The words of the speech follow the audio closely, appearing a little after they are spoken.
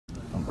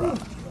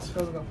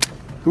Go, go.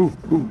 Ooh,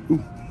 ooh,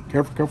 ooh.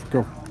 Careful, careful,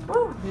 careful.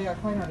 Ooh, they are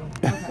quite heavy.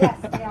 Okay. Yes,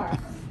 they are.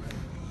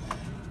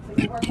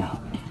 They work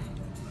out.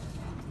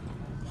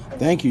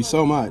 Thank you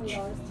so much.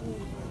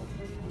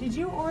 Did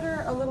you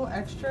order a little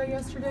extra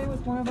yesterday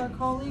with one of our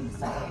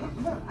colleagues? I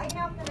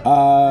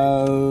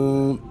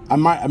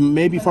might,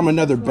 maybe from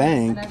another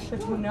bank. An extra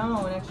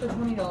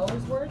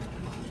 $20 worth?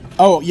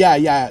 Oh,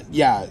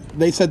 yeah.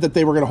 They said that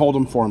they were going to hold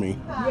them for me.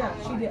 Yeah,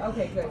 she did.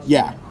 Okay, good.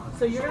 Yeah.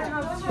 So you're going to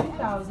have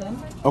 2,000.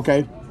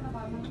 Okay.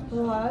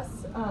 Plus,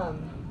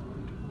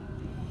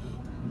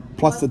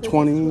 Plus the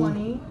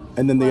 20,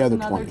 and then the other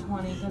 20.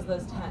 20 because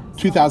those 10s.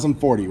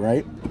 2,040,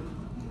 right?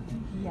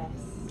 Yes.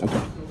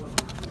 Okay.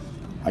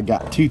 I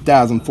got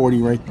 2,040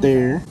 right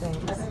there.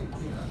 Thanks.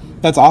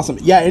 That's awesome.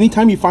 Yeah,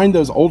 anytime you find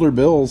those older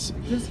bills,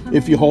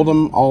 if you hold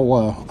them,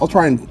 I'll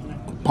try and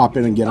pop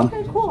in and get them.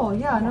 Okay, cool.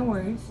 Yeah, no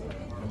worries.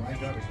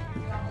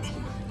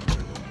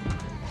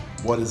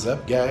 What is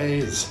up,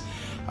 guys?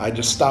 I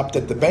just stopped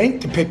at the bank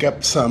to pick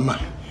up some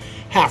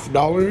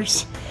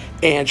 $50,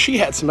 and she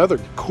had some other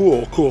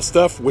cool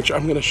stuff, which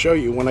I'm going to show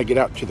you when I get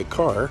out to the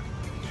car.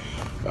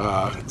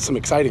 Some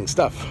exciting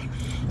stuff.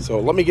 So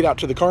let me get out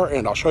to the car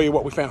and I'll show you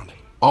what we found.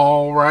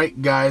 All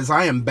right, guys,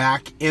 I am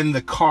back in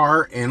the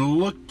car, and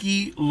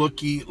looky,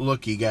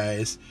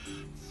 guys.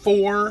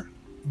 4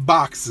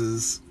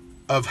 boxes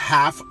of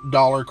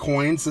 $50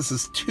 coins. This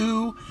is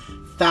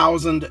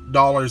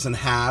 $2,000 in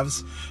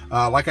halves.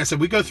 Like I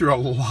said, we go through a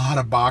lot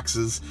of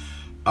boxes.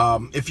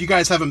 If you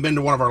guys haven't been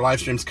to one of our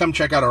live streams, come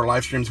check out our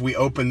live streams. We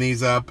open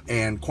these up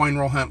and coin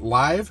roll hunt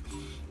live,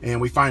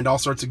 and we find all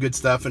sorts of good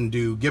stuff and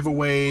do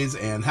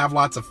giveaways and have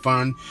lots of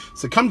fun.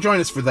 So come join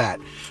us for that.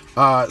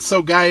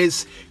 So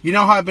guys, you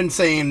know how I've been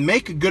saying,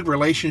 make a good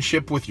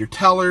relationship with your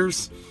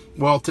tellers.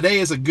 Well, today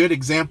is a good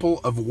example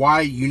of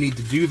why you need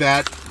to do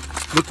that.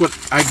 Look what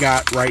I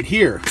got right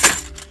here.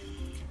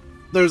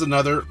 There's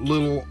another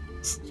little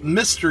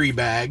mystery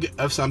bag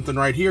of something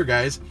right here,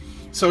 guys.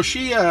 So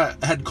she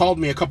had called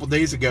me a couple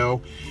days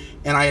ago,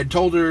 and I had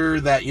told her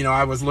that, you know,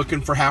 I was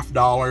looking for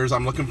 $50.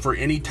 I'm looking for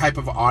any type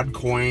of odd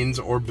coins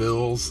or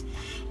bills.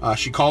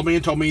 She called me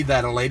and told me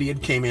that a lady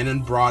had came in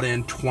and brought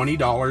in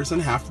 $20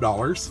 in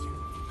 $50.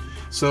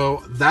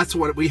 So that's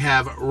what we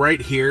have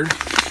right here.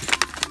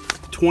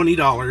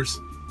 $20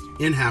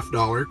 in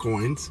 $50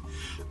 coins.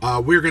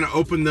 We're going to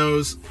open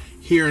those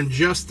here in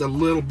just a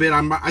little bit.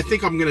 I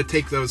think I'm going to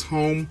take those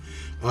home.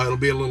 It'll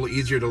be a little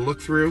easier to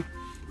look through.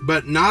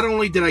 But not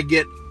only did I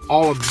get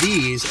all of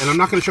these, and I'm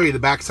not going to show you the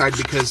backside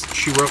because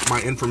she wrote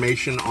my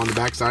information on the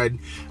backside,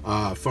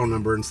 phone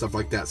number and stuff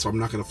like that, so I'm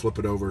not going to flip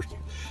it over.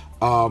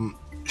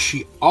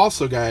 She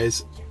also,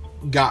 guys,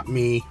 got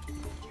me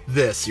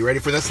this. You ready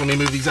for this? Let me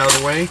move these out of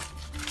the way.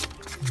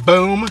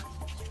 Boom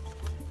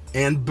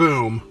and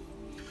boom.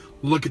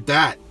 Look at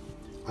that.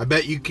 I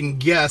bet you can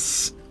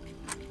guess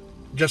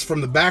just from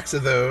the backs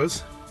of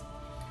those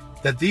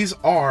that these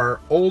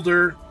are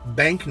older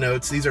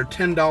banknotes. These are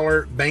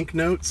 $10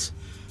 banknotes.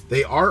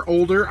 They are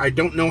older. I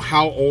don't know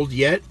how old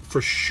yet,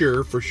 for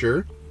sure.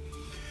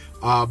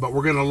 But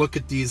we're gonna look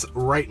at these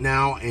right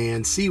now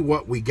and see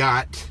what we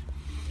got.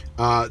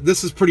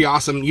 This is pretty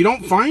awesome. You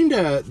don't find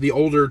the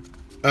older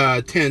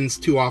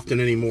 10s too often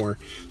anymore.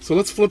 So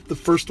let's flip the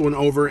first one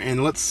over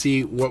and let's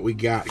see what we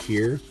got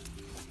here.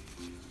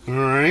 All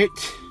right,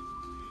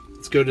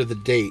 let's go to the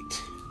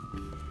date.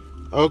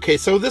 Okay,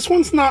 so this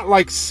one's not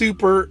like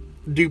super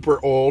duper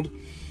old.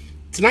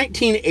 It's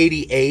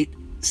 1988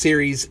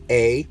 Series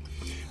A.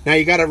 Now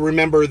you got to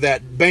remember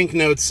that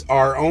banknotes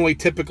are only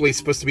typically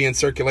supposed to be in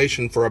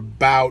circulation for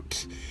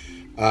about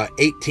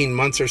 18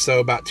 months or so,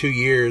 about 2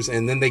 years,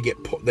 and then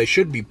they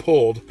should be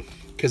pulled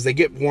because they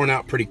get worn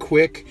out pretty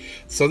quick.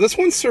 So this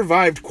one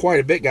survived quite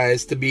a bit,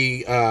 guys, to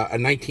be a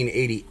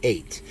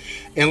 1988.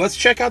 And let's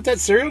check out that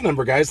serial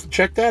number, guys.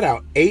 Check that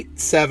out,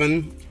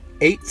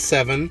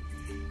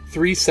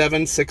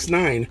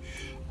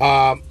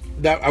 87873769.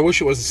 That, I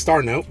wish it was a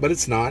star note, but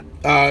it's not.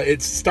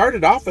 It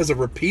started off as a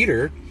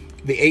repeater,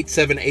 the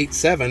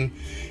 8787.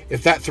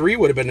 If that 3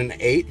 would have been an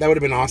 8, that would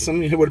have been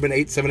awesome. It would have been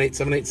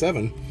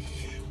 878787.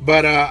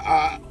 But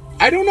I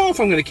don't know if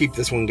I'm going to keep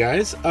this one,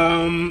 guys.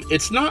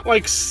 It's not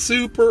like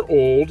super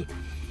old.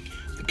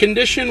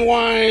 Condition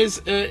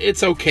wise,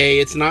 it's okay.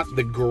 It's not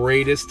the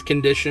greatest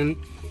condition,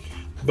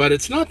 but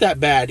it's not that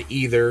bad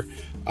either.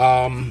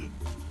 I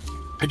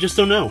just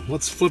don't know.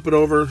 Let's flip it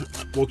over.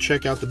 We'll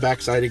check out the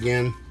backside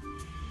again.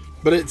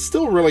 But it's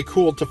still really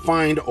cool to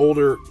find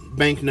older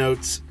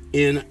banknotes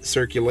in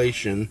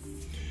circulation.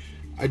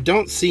 I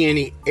don't see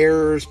any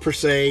errors per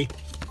se.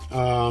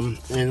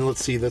 And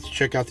let's see, let's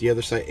check out the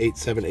other side,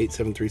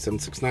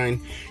 87873769.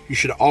 You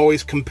should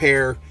always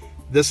compare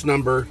this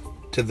number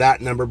to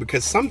that number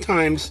because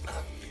sometimes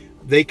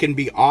they can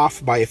be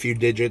off by a few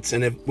digits,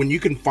 and when you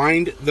can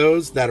find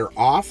those that are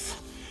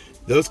off,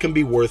 those can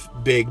be worth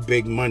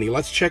big money.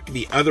 Let's check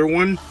the other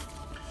one.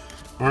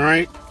 All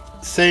right,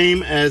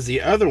 same as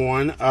the other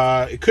one.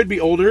 It could be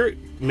older,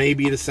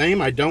 maybe the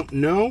same, I don't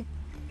know.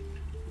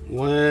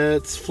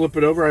 Let's flip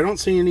it over. I don't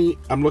see any.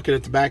 I'm looking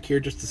at the back here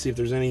just to see if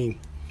there's any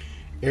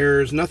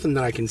errors. Nothing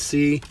that I can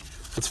see.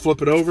 Let's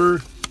flip it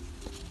over.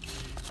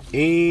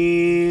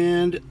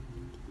 And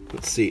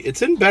let's see.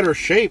 It's in better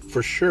shape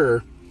for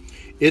sure.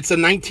 It's a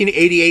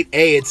 1988A.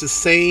 It's the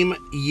same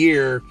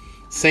year,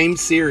 same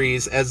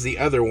series as the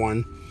other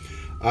one.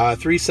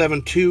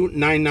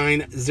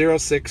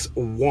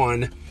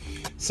 372-99061.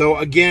 So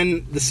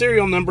again, the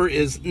serial number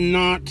is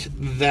not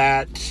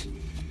that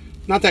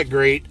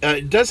great.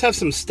 It does have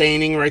some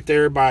staining right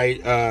there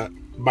by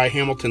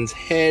Hamilton's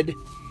head.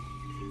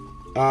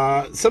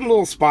 Some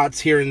little spots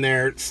here and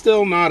there.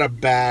 Still not a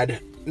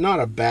bad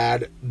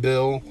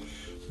bill,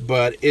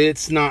 but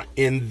it's not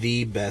in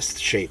the best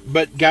shape.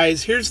 But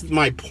guys, here's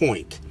my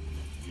point.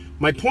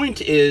 My point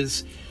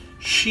is,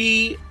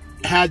 she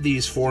had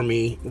these for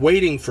me,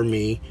 waiting for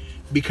me,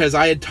 because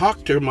I had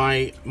talked to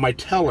my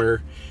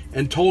teller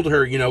and told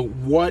her, you know,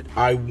 what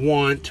I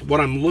want, what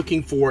I'm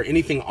looking for,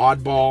 anything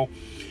oddball.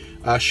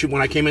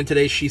 When I came in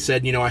today, she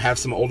said, you know, I have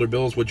some older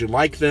bills. Would you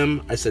like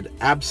them? I said,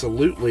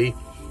 absolutely.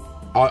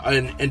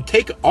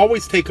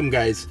 Always take them,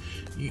 guys.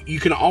 You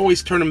can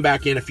always turn them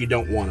back in if you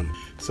don't want them.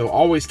 So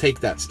always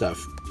take that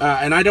stuff.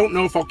 And I don't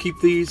know if I'll keep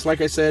these,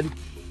 like I said,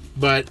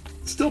 but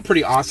still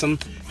pretty awesome.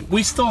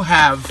 We still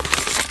have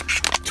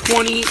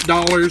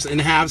 $20 in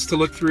halves to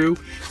look through.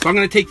 So I'm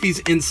going to take these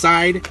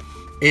inside,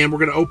 and we're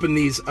going to open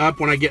these up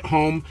when I get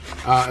home.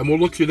 And we'll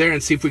look through there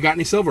and see if we got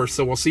any silver.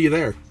 So we'll see you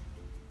there.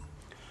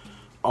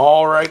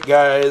 All right,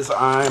 guys,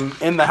 I'm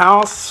in the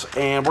house,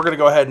 and we're going to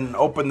go ahead and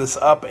open this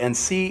up and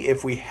see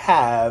if we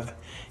have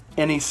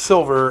any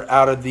silver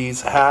out of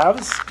these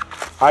halves.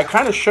 I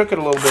kind of shook it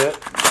a little bit.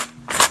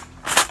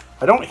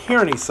 I don't hear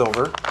any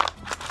silver. It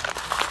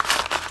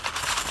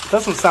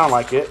doesn't sound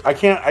like it. I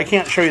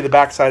can't show you the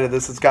back side of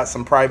this. It's got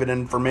some private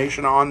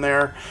information on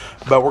there,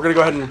 but we're going to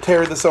go ahead and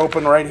tear this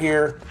open right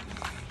here,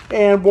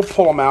 and we'll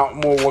pull them out,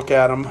 and we'll look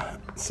at them,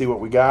 see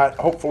what we got.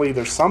 Hopefully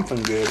there's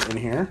something good in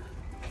here.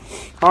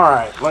 All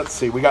right, let's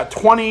see. We got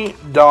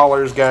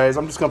 $20, guys.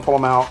 I'm just going to pull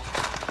them out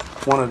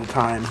one at a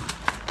time.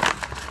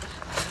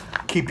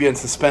 Keep you in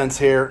suspense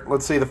here.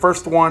 Let's see. The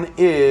first one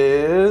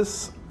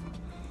is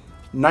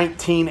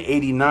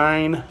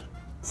 1989.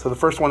 So the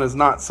first one is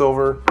not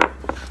silver.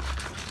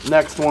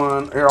 Next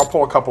one, here, I'll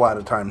pull a couple at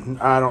a time.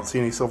 I don't see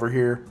any silver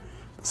here.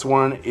 This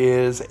one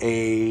is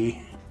I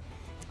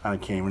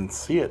can't even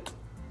see it.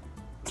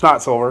 It's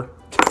not silver.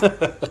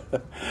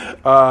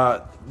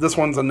 This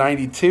one's a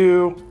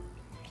 92.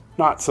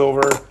 Not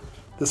silver.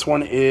 This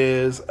one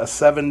is a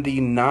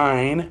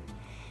 79.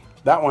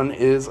 That one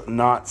is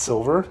not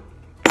silver.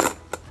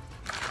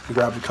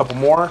 Grab a couple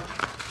more.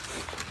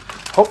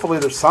 Hopefully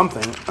there's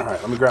something. All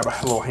right, let me grab a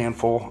little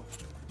handful.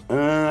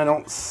 I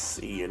don't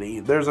see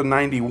any. There's a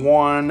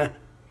 91.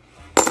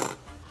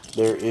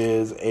 There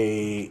is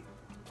a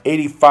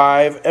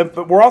 85.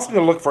 But we're also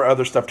going to look for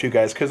other stuff too,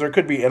 guys, because there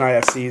could be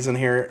NIFCs in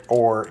here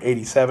or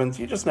 87s.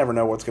 You just never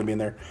know what's going to be in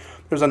there.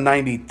 There's a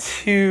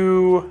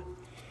 92.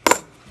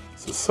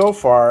 So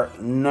far,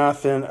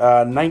 nothing.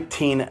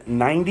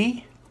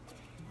 1990.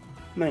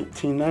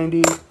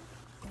 1990.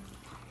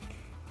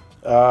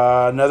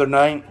 Another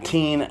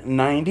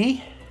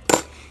 1990.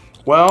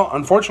 Well,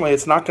 unfortunately,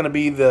 it's not going to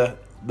be the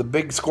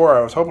big score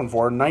I was hoping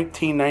for.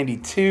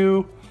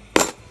 1992.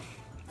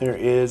 There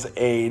is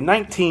a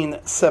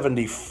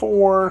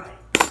 1974.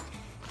 What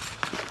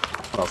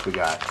else we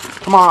got?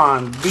 Come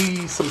on,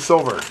 be some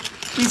silver.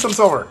 Be some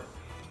silver.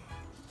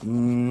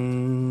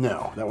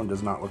 No, that one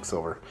does not look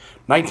silver.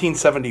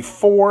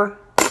 1974.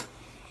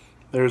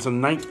 There's a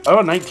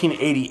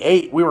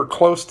 1988. We were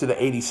close to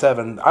the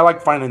 87. I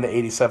like finding the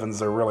 87s.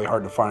 They're really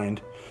hard to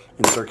find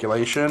in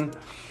circulation.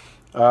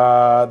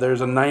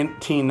 There's a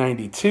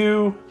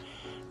 1992.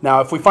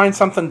 Now, if we find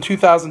something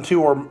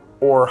 2002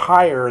 or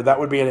higher, that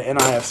would be an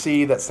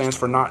NIFC. That stands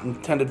for not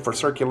intended for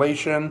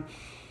circulation.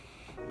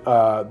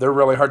 They're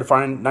really hard to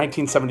find.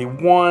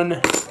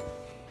 1971.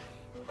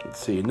 Let's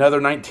see,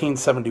 another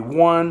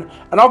 1971.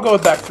 And I'll go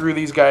back through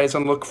these guys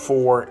and look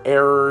for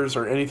errors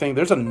or anything.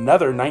 There's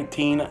another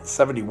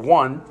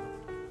 1971.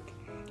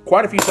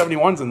 Quite a few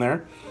 71s in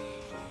there.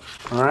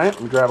 All right,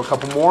 let me grab a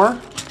couple more.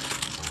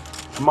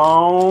 Come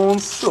on,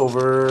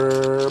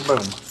 silver.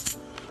 Boom.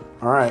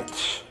 All right.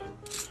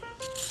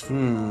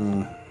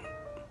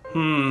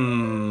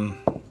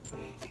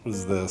 What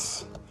is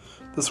this?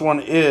 This one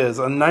is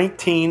a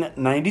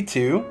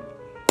 1992.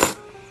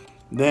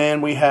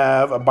 Then we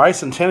have a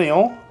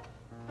bicentennial.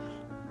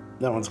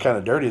 That one's kind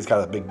of dirty. It's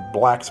got a big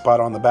black spot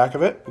on the back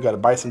of it. We got a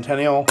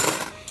bicentennial.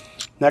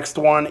 Next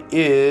one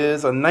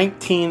is a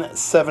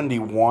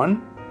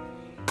 1971.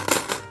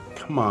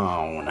 Come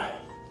on.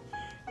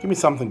 Give me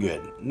something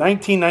good.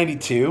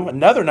 1992.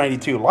 Another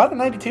 92. A lot of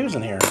 92s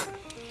in here.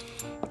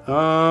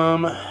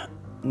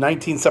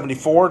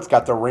 1974. It's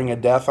got the ring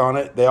of death on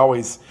it. You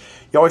always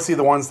see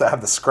the ones that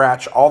have the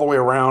scratch all the way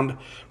around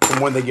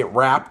from when they get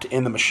wrapped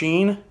in the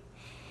machine.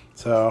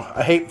 So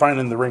I hate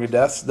finding the ring of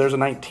death. There's a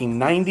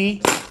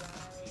 1990.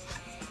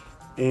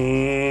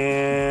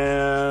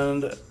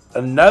 And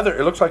another,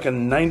 it looks like a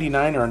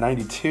 99 or a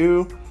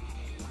 92.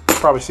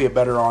 Probably see it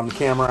better on the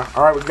camera.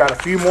 All right, we've got a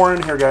few more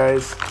in here,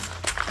 guys.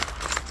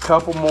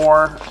 Couple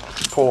more.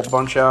 Pull a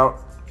bunch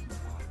out.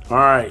 All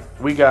right,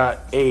 we got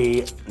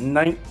a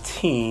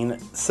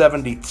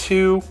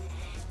 1972.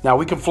 Now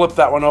we can flip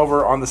that one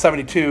over. On the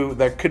 72,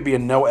 there could be a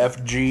no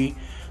FG.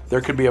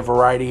 There could be a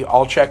variety.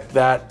 I'll check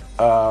that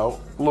a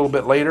little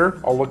bit later.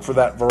 I'll look for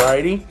that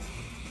variety.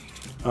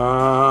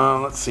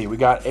 Let's see, we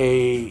got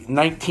a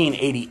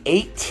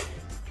 1988.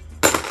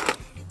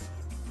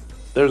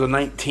 There's a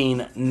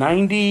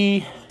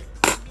 1990.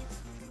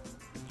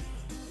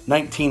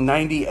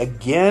 1990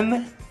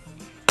 again.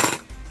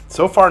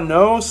 So far,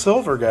 no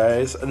silver,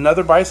 guys.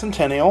 Another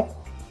bicentennial.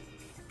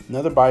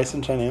 Another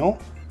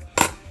bicentennial.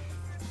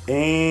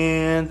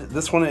 And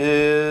this one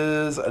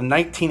is a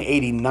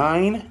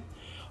 1989.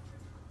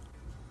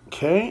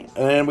 Okay,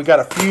 and we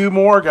got a few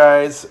more,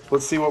 guys.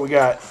 Let's see what we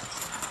got.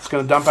 It's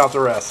going to dump out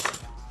the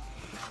rest.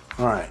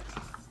 All right.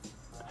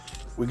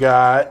 We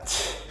got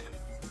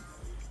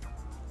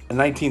a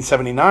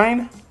 1979.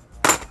 A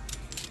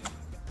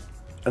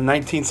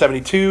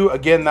 1972.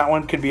 Again, that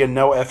one could be a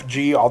no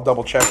FG. I'll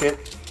double check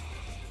it.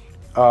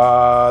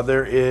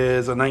 There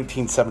is a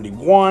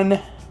 1971.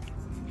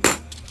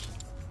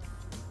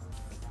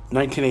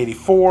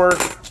 1984. A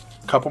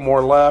couple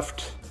more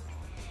left.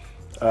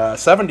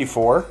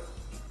 74.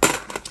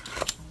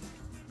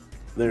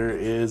 There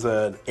is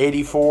an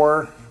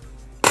 84.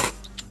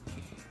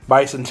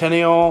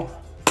 Bicentennial.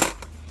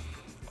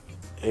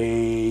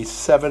 A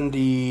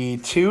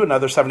 72.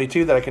 Another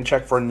 72 that I can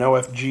check for a no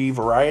FG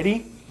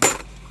variety.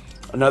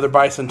 Another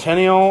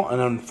bicentennial, and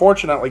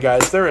unfortunately,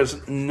 guys, there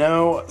is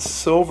no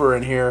silver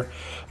in here.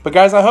 But,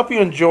 guys, I hope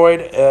you enjoyed.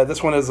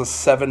 This one is a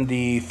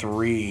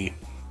 73,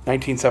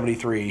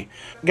 1973.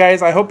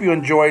 Guys, I hope you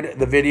enjoyed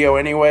the video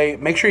anyway.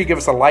 Make sure you give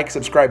us a like,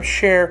 subscribe,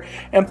 share,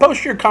 and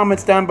post your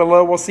comments down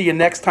below. We'll see you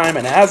next time,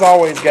 and as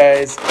always,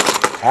 guys,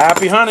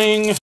 happy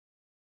hunting!